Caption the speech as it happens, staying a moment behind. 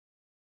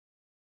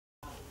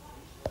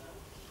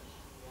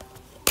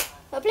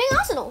We're playing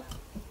Arsenal.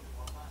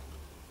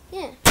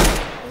 Yeah.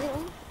 Is it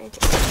on?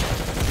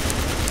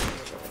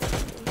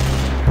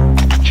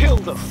 Kill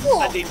them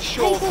and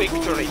ensure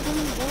victory.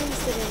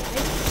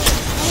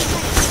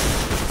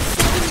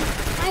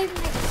 I have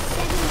like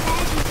 7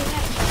 badges and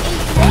like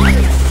 8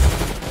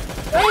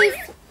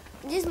 badges.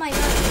 This is my gun.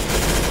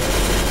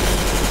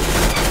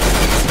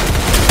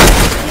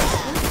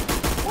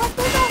 What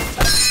the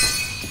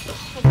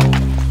fuck?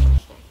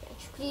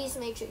 Please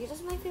make sure. This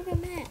is my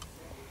favorite map.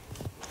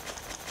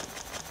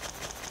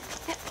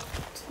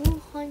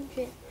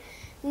 200.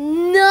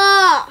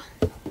 No!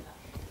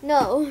 No.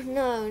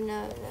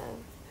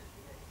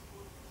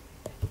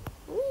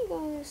 Let me go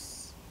this.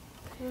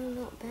 No,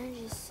 not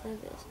badges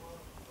service.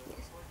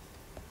 Yes.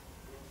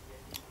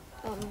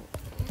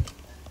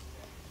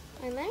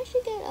 I managed to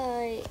get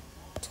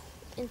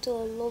into a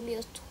lobby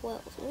of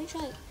 12. So let me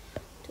try to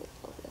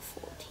lobby of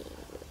 14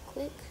 real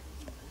quick.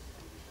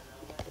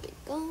 There we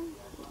go.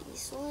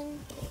 This one.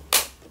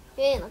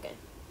 Yeah, okay.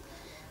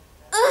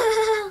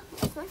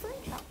 What's my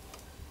phone?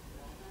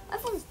 My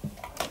phone's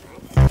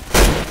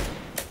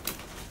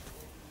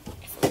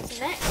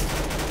next.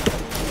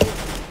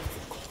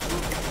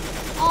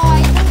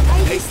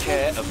 Take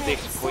care of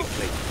this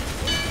quickly.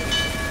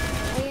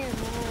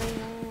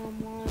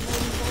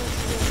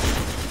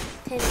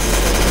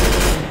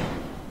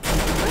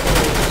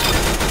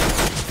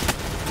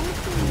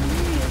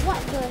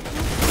 What the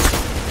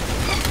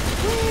heck?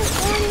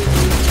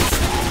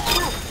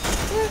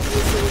 Where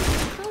is it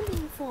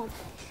coming from?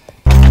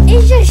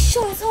 It just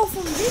shows off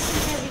from this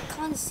that we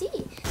can't see.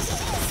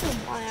 That's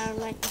why I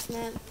like this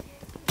map.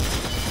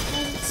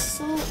 And it's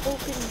so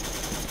open.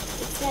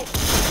 It's like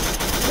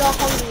you're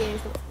hungry and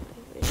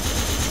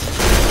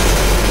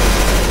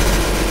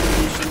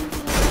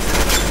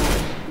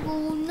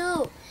oh no,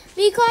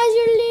 because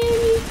you're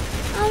literally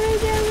out of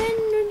their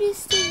render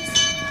distance.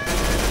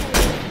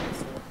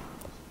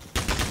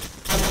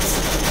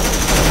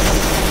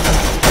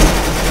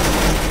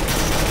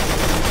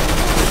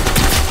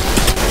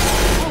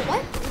 Oh,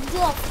 what?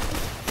 Look.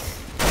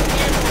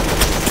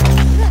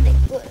 Not that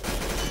good.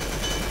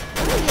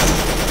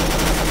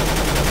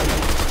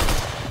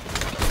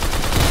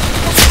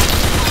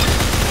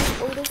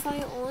 Auto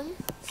fire on.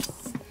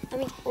 I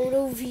mean,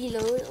 auto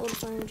reload. Auto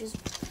fire just.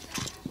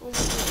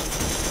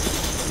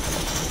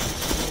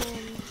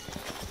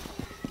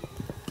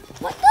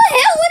 What the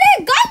hell were they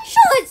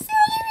gunshots? They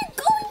were literally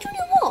going to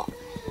the wall.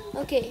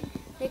 Okay,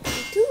 there could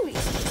be 2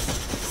 reasons.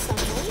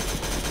 Someone.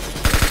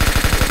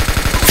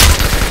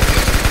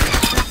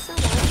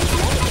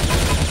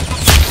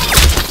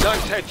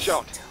 Nice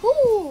headshot.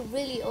 Two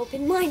really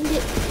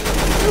open-minded.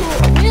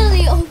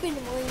 Really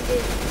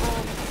open-minded.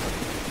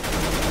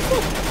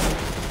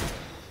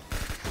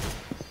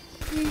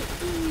 You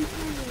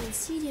can't even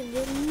see them.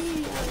 They're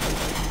literally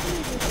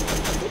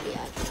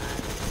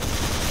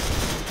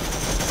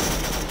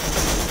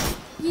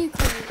you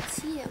can't even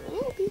see them. A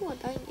lot of people are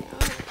dying here.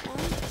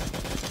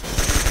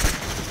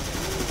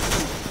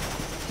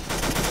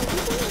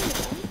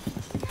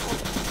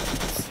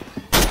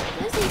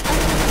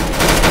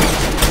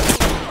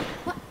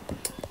 What?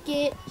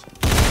 Get.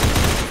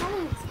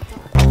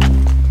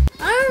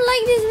 I don't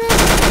like this map.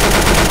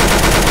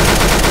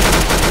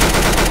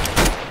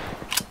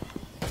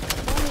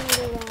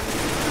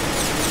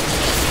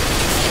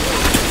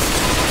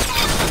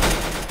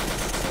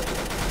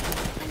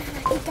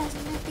 It does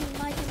nothing.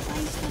 My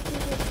device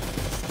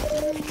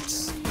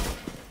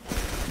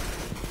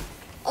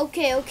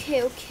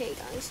Okay,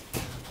 guys.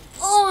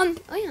 Oh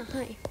yeah,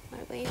 hi. By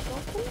the way,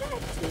 welcome back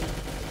to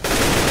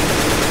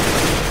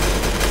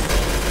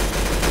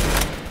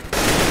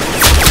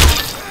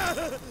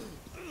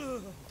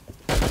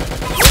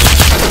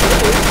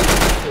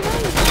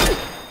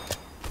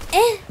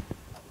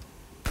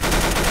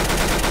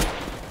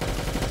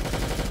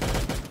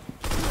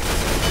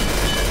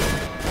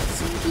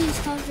Sinky's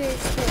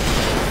conference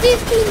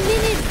 15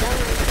 minutes down.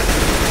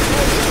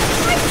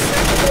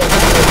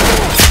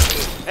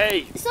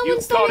 Hey, Someone you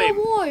got started a him.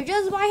 war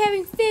just by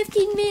having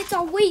 15 minutes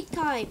of wait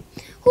time.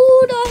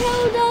 Who the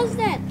hell does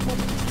that?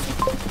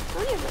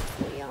 I never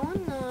play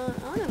on a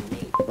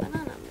mate,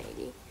 banana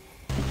matey.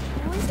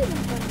 Why is it a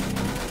banana?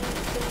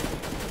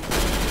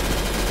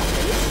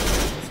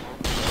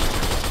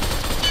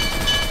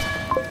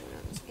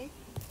 Okay.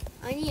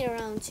 I need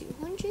around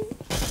 200.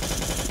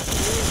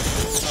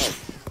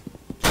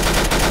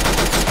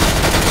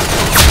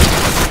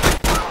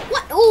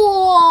 What?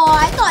 Oh,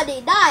 I thought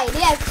they died.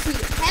 They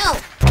actually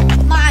helped.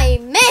 My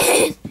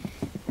man!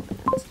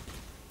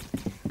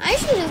 I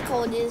should just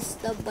call this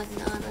the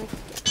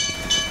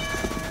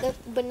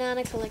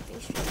banana collecting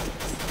street.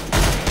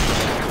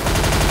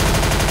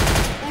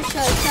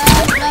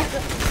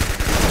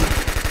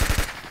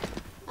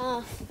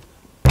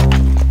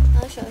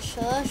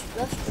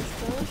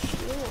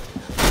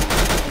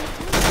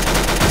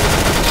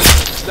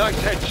 Nice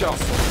headshot.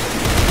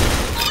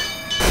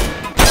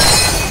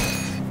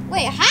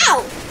 Wait,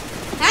 how?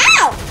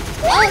 How?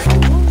 Oh,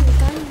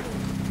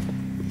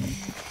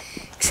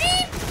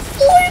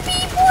 4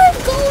 people have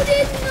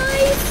golden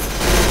knife.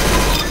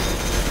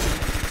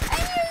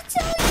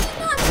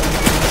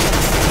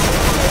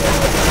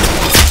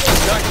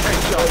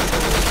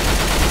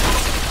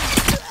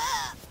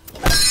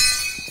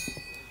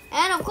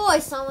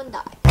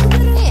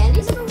 Hey, at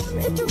least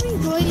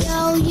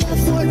Royale, yeah,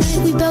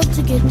 Fortnite, we bout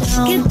to get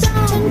down. Get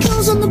down. 10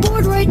 kills on the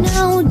board right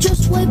now.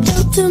 Just wiped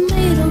out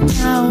Tomato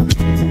Town.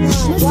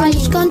 My friend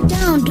has gone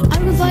down. I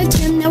revived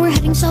him, now we're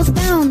heading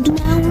southbound.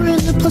 Now we're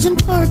in the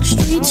Pleasant Park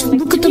streets.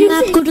 Look at the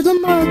map, go to the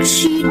mark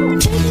sheet.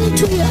 Take me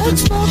to your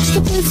Xbox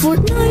to play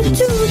Fortnite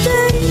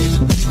today.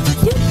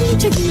 You can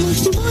take a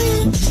Musty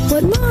Wire,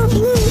 but not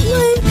Loot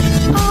Lake.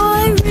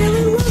 I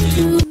really love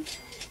to.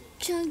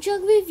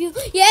 Chug review.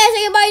 Yes,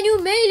 I can buy a new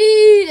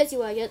melee. Let's see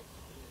what I get.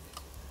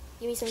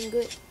 Give me something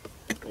good.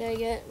 What do I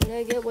get? What do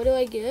I get? What do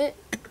I get?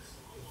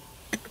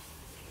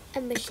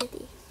 A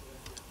machete.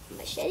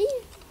 Machete?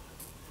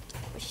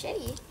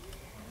 Machete?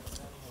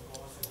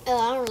 Oh,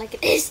 I don't like it.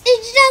 It's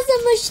just a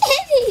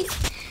machete.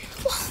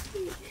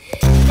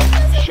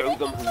 Show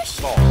them who's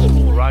boss,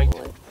 right?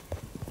 Okay,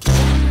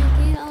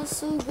 that was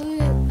so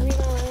good. I mean,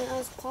 I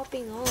was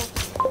popping off.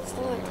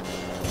 Start.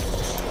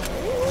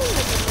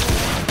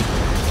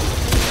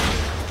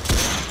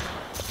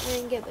 I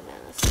didn't get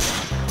bananas.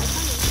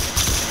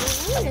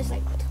 There's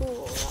like 2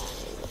 around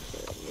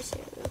this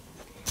area.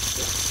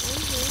 Yeah,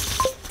 one here.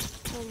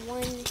 And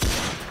one.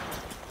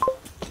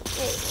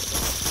 Hey.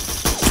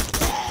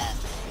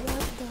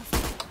 What the f?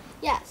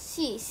 Yeah,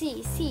 see.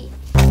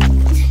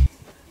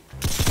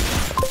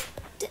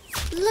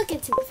 Look at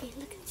Timothy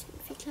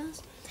class.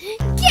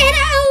 Get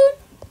out!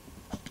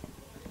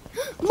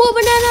 More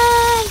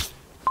bananas!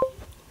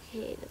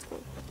 Okay, let's go.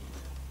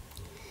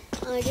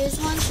 I just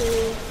want to.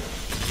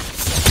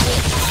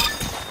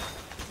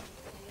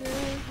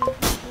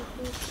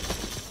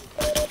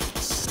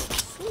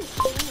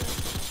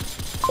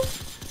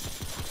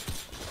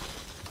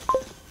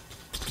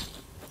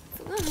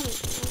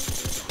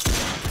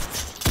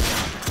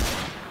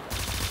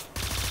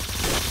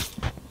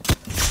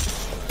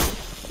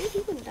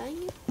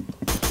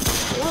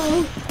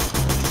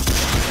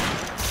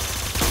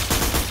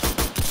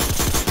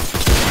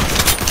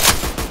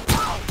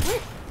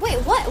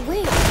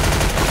 Wait,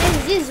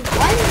 there's this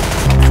one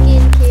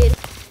skin kid.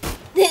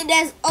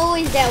 There's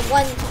always that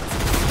one.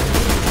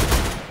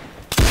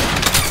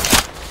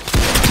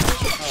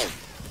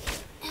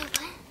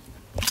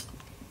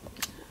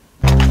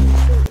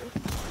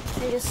 I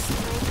just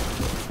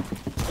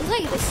it's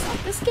like the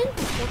soccer skin.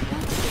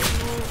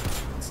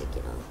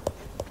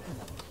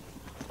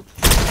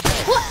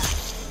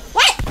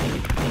 What?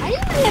 I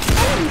didn't even have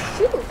time to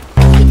shoot.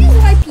 It is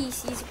why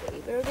PC's way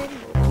better than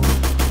mobile.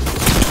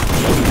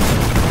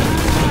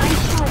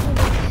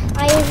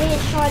 I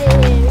headshot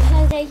him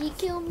because that he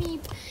killed me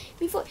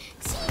before.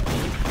 See?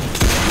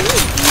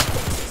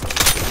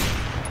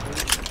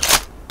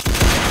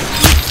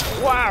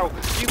 Wow,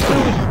 you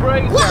blew his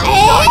brains What?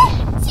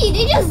 out. See,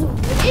 they just win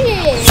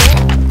it.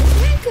 This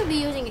man could be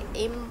using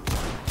aim.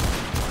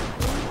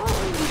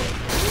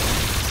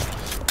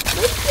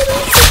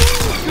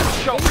 Good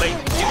shot, mate.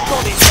 You've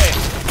got his head.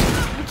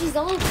 Which is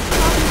all.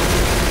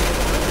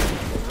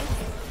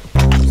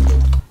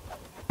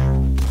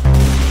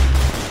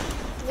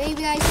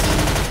 Maybe I see.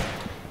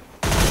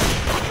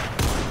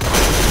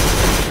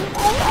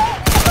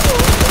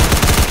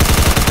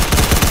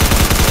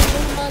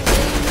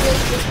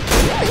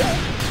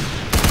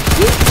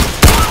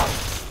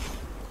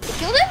 I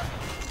killed him?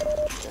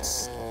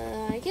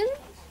 I killed him?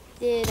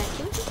 Did I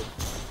kill him?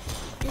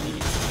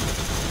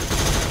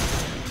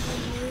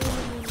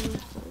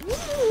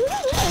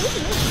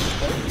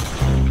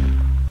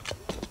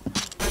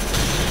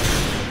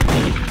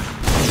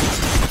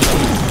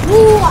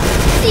 Ooh,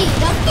 see,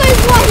 the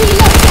first one he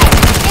looked at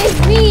is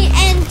me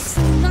and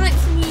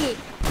snipes me.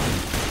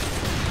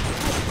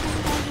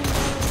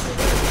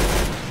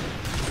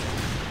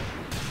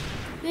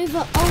 Maybe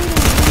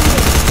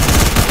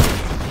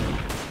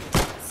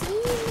see,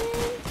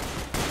 man?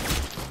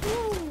 No,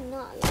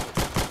 not like.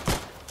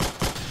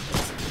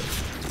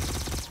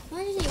 Why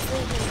did he go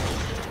there?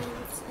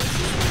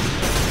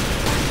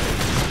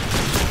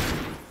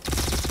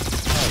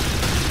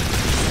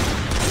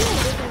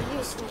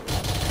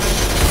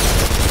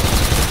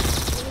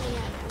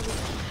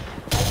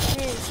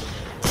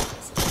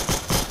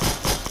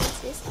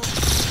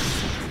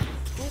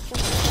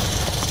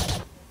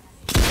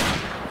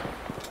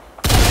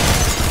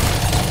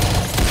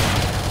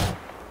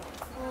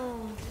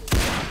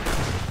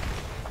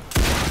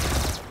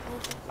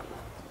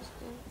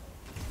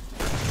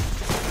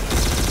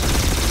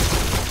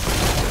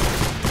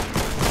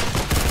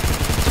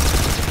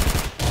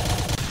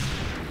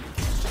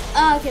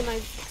 Okay, my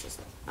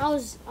I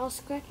was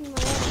scratching my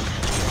arm.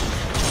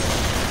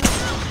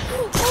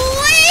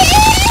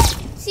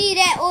 See,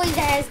 that always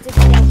has to be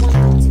that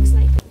 1.6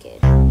 sniping kid.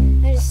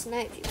 I just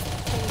sniped you.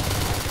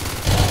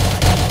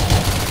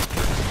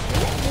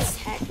 This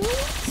hack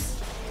works?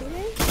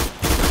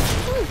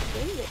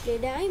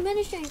 Did I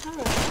manage to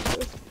encounter a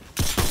hacker?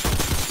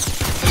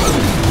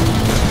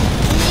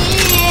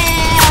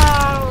 Yeah, I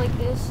don't like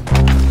this.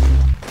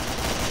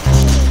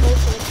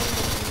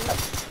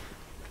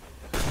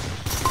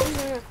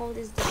 I call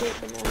this the great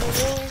banana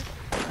roll.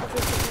 I'll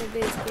put it in the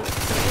base game.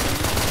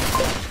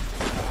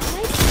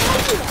 Nice.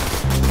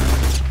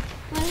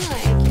 I know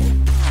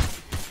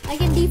I can.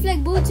 can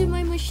deflect bullets with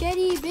my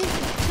machete, bitch.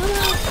 Come on.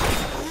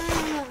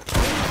 No.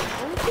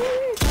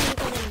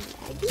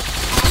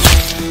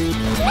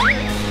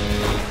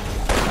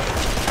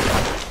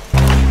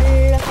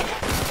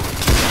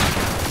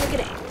 Look at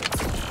that.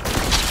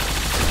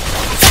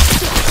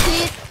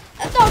 Kid.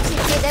 A toxic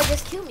kid that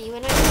just killed me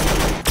when I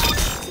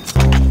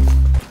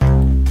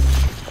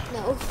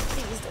no,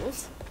 please don't.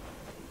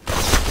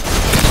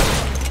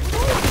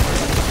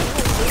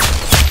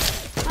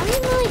 I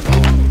mean, like, they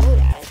don't know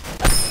that.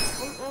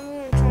 I'm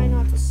gonna try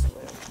not to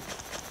swear.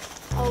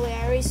 Oh wait, I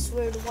already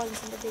sweared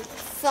once in the video.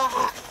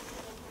 Fuck!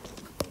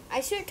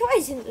 I swear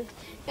twice in the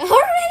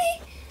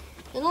already.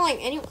 And not like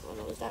anyone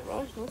knows that,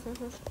 right?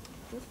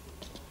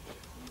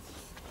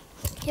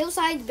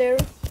 Hillside Bear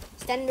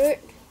Standard.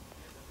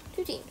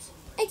 2 teams.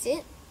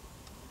 Exit.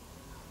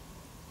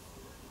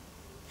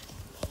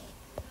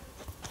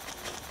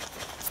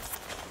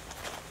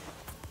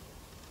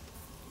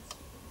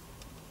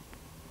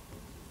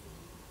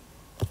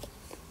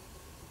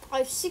 I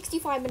have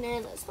 65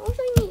 bananas. How much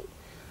do I need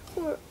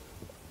for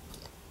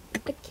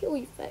a kill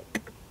effect?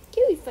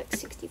 Kill effect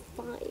 65.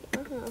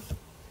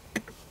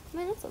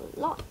 Man, that's a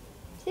lot.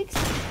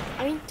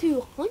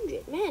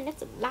 200. Man,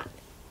 that's a lot.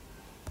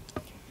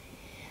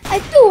 I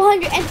have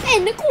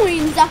 210 the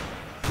coins.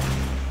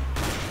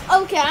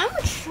 Okay, I'm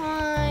gonna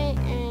try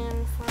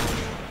and find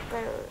a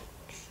better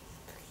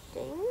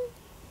thing.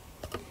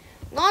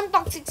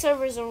 Non-toxic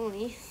servers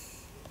only.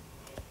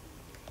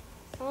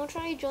 I'll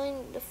try to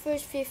join the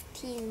first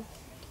 15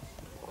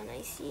 when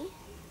I see.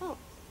 Oh,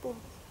 boom.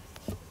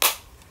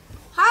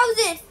 How's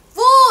it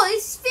full?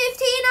 It's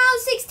 15 out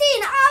of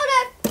 16. How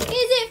the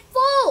is it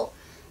full?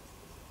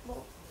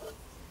 Well,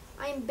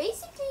 my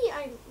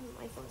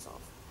phone's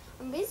off.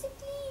 I'm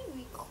basically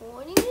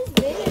recording this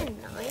video at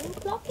 9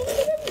 o'clock into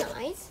the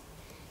night.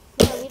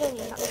 No, we don't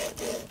need that.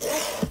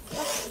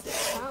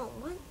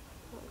 What?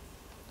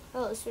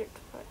 Oh, it's third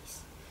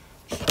price.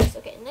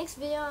 Okay, next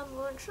video I'm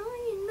gonna try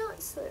and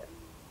not swear.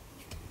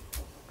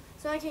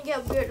 So I can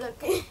get weird look.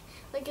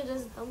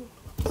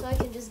 So I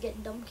can just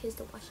get dumb kids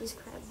to watch these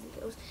crab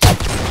videos. Oh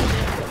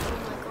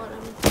my god,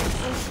 I'm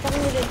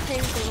stronger than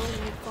Tanker. Oh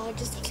my god,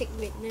 just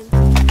clickbait them.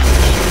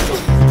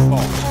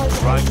 Oh,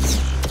 right.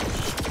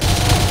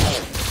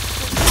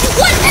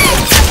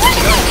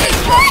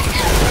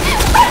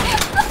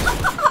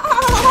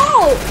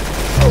 Oh!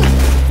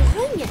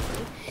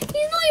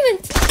 He's not even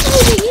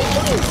moving. He's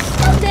doing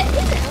stuff that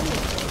isn't.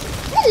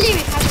 That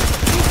lyric has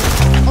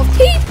of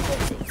people.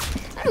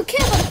 I don't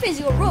care about the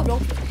physical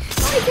Roblox. I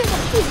don't care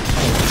about the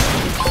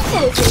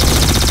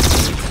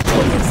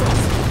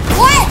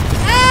what?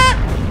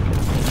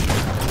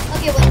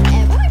 Okay,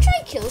 whatever. I try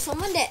to kill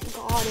someone that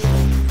got it.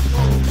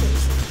 One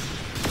person.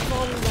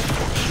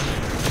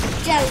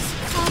 Just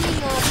coming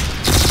up.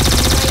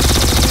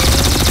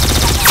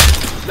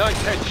 Nice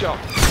headshot.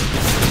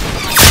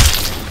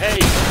 Hey,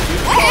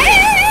 I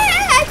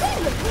couldn't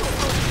even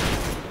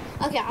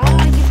move. Okay, I'll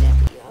give that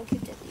to you. I'll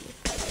give that to you.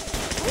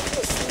 What is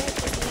this?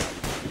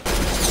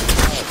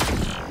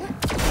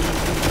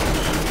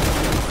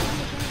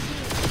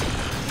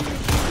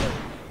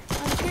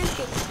 I'm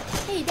camping.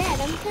 Hey, Dad,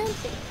 I'm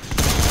camping.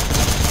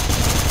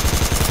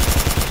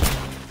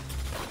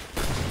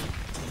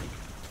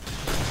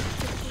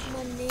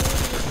 My name.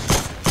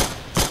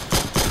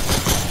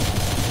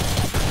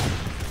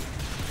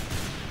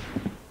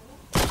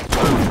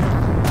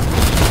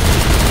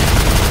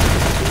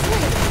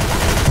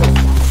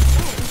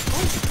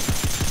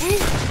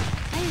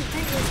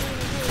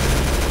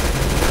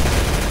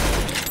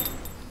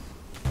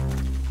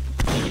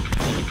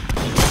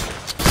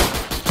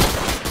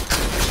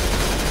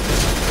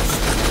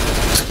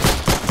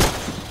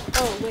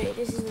 Oh wait,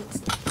 this isn't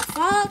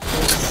fuck.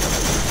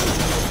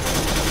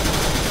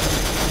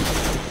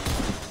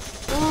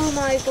 Oh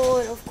my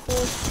god, of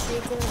course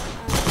they're gonna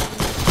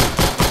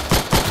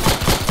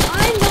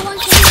I'm the one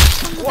from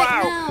the back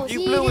now. wow, you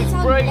See, blew his that's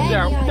how brains bad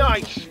out. you are.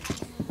 Nice.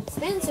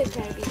 Spencer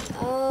Caribbean.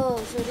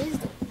 Oh, so this is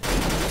the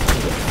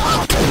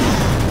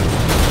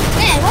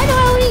man, why do I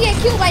only get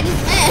killed by this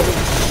man?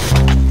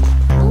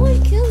 How many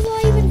kills do I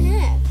even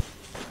have?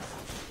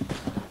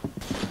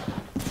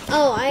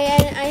 Oh, I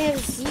have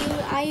 0.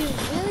 I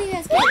really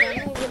have killed. I'm not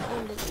even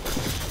on the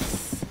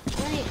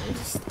I'm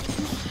just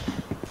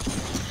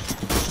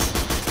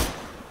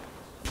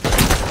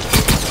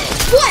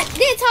what?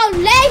 That's how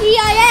laggy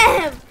I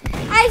am!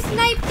 I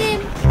sniped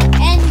him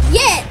and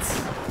yet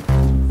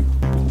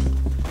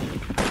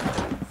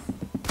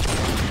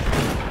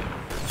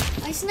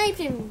I sniped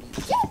him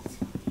yet.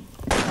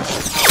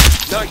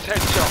 Nice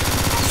headshot.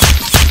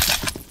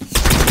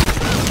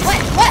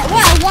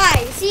 Why?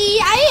 See,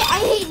 I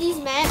hate these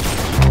maps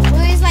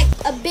where it's like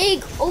a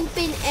big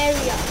open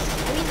area.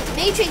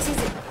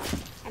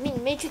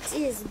 Matrix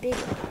is big.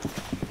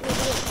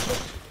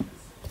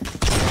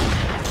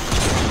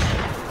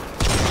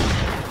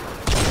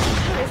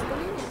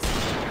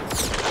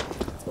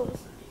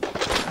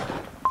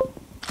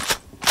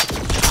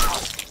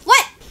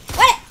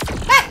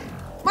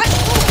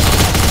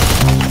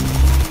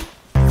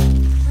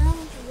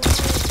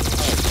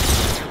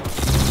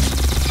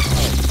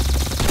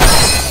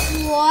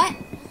 what?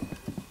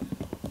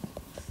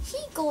 He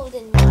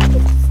golden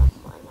nugget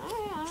someone.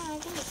 I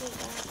think it's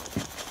that.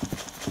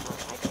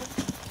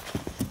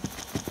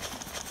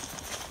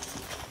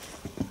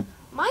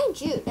 Mind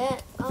you,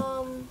 that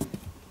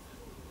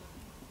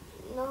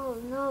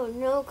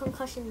no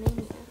concussion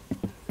mania.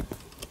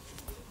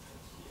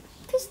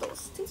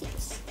 Pistols, 2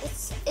 teams.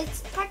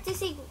 It's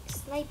practicing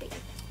sniping.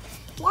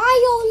 Why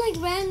y'all like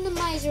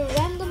randomizer?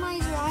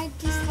 I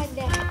dislike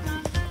that.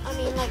 I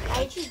mean, like,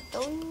 I just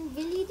don't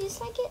really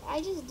dislike it.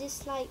 I just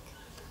dislike.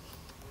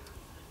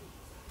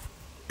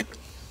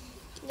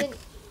 Then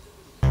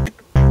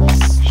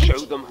let's Show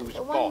them who's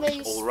the one where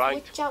you boss, all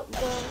right? switch out the.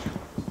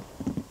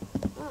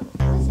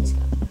 What's this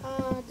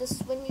guy?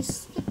 This when you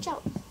switch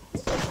out.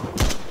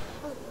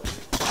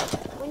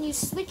 When you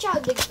switch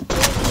out the.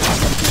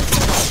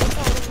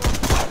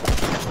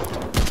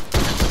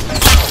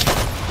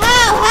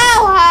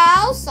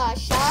 How,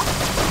 Sasha?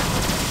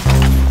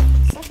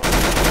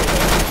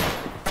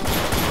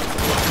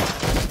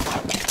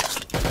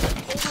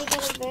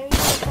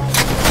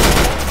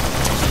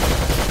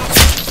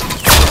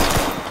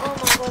 Oh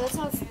my god, that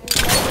sounds.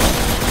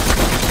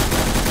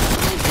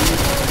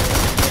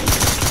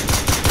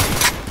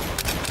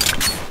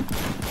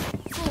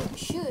 Oh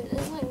shoot,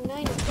 it's like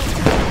 9 o'clock.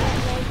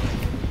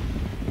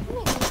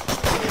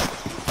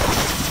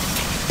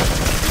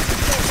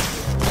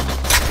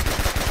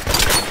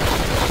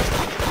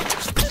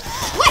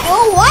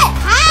 Oh, what?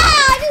 How?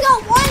 I just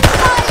got one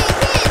shot at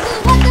it.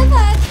 What the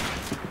fuck?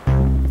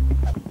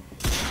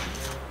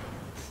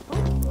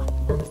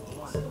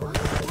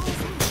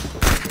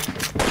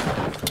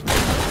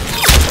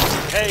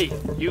 Hey,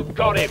 you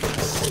got him. I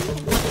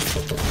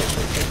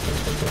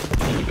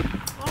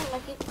don't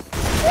like it.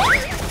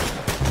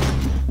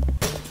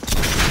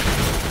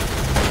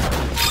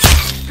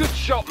 Good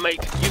shot,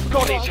 mate. You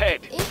got his head.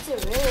 It's a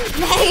really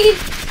mate.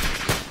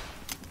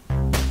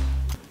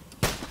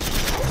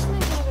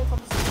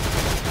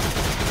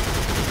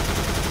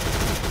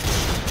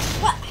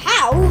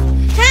 How?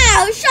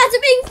 Shots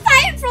are being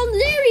fired from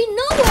literally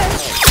nowhere.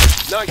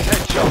 Nice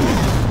headshot.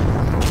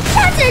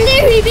 Shots are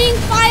literally being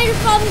fired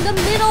from the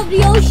middle of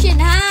the ocean.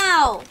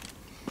 How?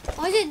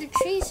 Or is it the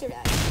trees or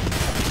that?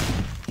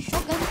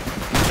 Shotgun.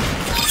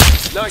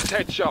 Nice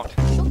headshot.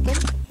 Shotgun.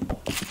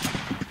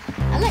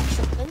 I like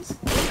shotguns.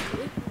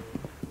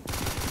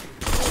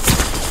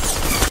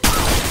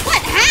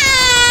 What?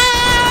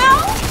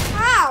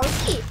 How?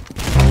 See,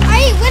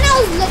 when I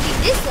was looking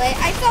this way,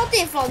 I felt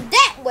it from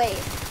that way.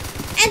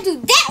 And to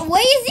that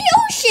way is the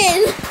ocean!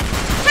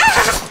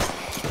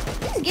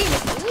 This game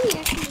is really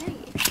actually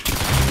nice.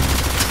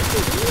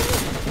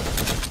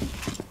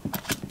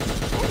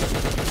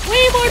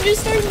 Way more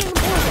disturbing than the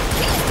border.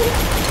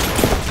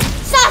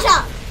 Sasha!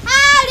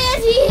 How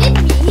does he hit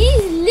me?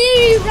 He's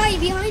literally right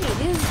behind me.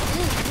 This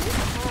is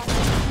hard.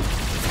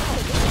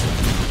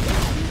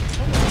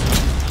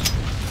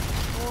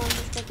 Oh, I'm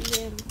just gonna hit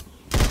him.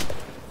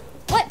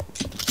 What?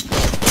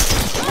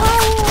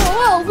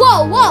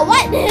 Whoa,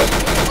 what?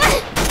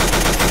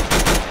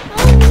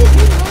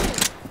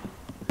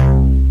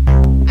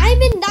 I've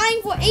been dying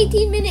for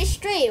 18 minutes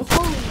straight.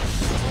 Holy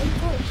shit.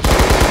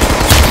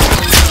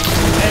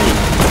 Hey,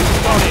 you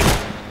got him.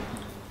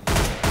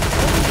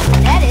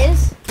 That is.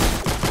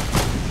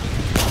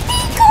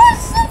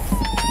 Because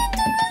the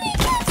literally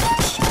kids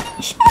are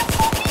shooting shots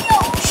from the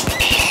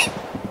ocean.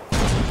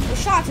 The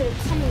shots are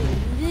coming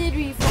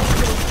literally from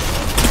the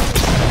ocean.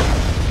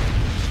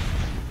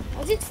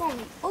 Was it from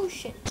the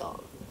ocean,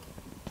 dog?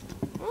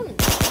 I don't know.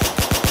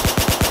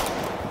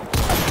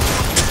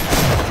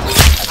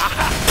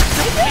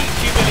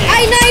 I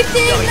knifed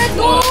him! Let's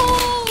go!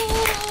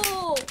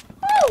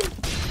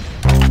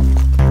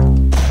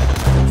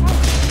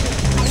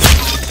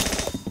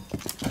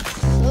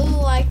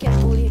 Oh, I can't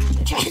believe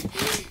the chat.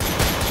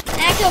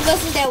 Axel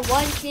versus that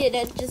one kid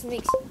that just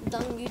makes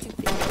dumb YouTube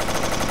videos.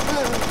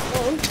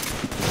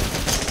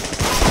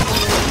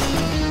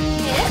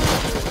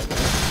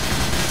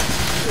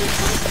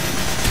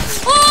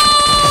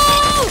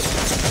 Oh!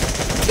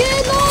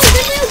 Get lost!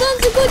 The nail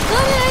gun's a good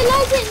gun and I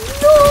like it!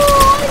 No!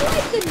 I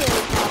like the nail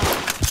gun!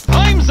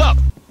 Time's up.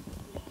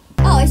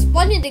 Oh, I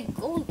spawned in the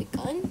golden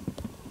gun?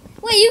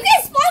 Wait, you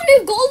can spawn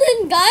with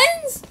golden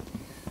guns?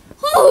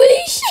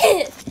 Holy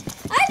shit!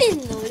 I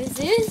didn't notice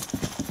this.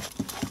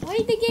 Why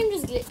did the game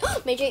just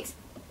glitch? Matrix.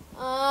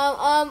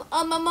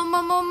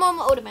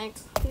 Otamax.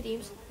 2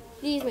 teams.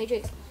 These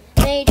Matrix.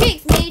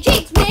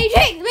 Matrix.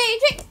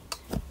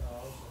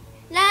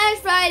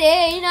 Last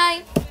Friday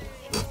night,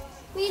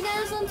 we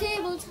danced on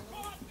tables.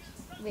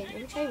 Wait, let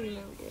me try to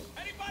remember this.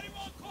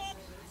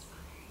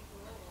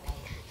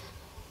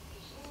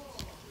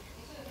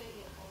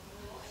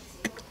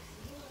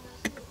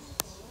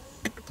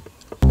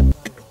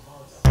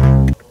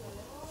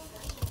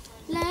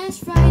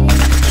 Last Friday night.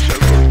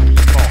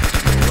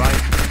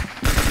 Right.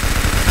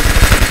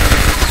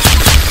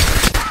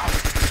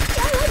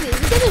 Yeah, I like this.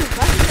 You can just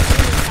run to the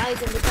enemy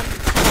sides and become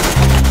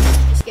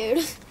scared.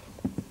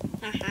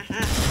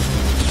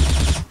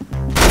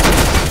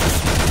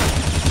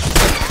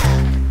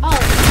 Oh.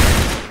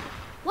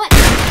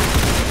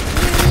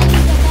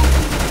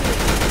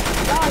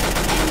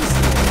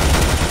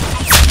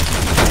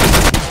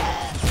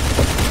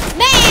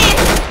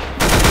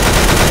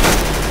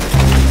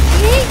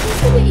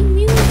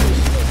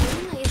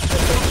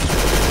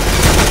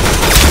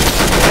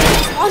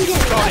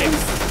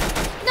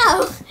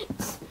 No!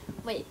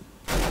 Wait.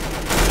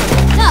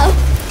 No!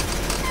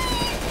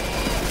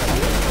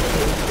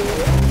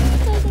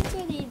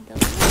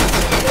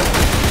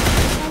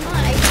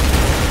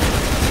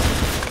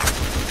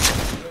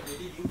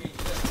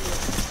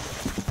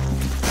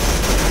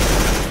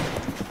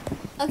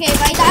 Okay,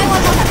 if I die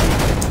one more time.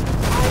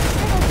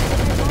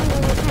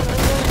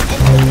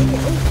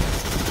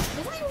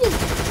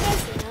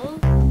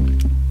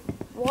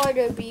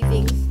 Water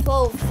breathing.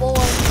 12, 4.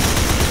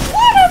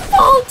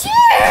 Waterfall,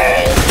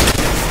 cheers!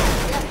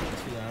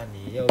 是啊，你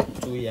要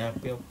注意啊，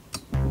不要。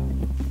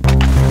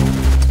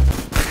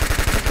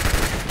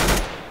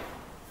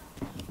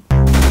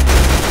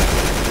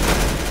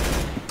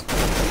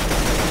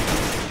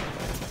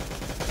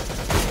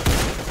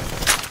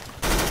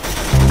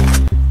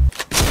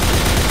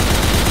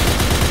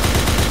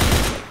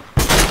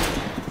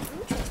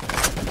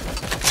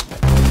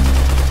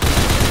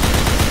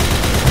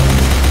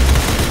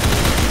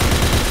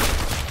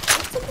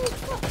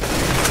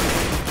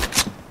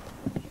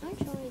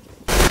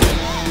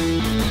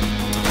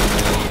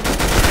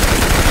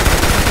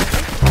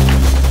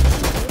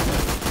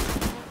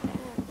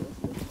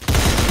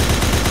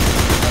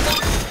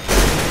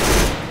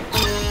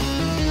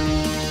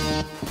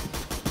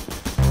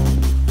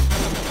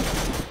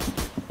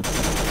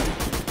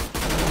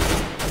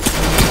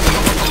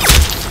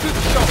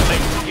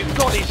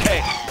Got his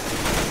head.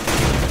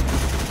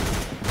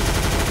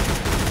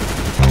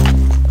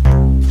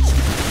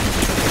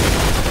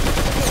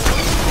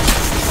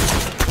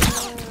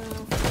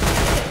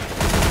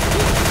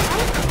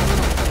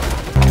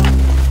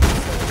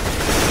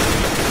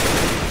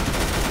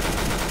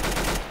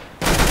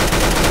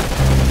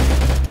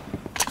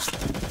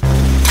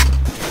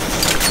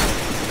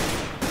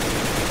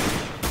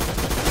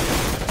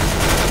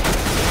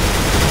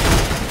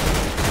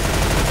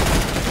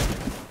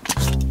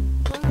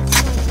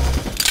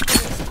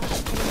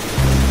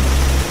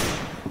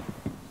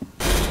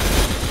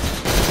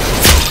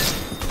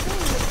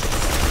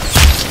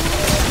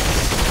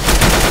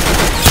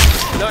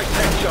 Nice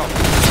headshot.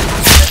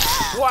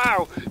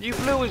 Wow, you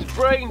blew his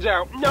brains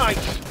out. Nice.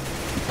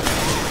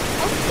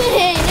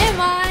 Okay, never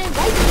mind.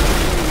 Bye.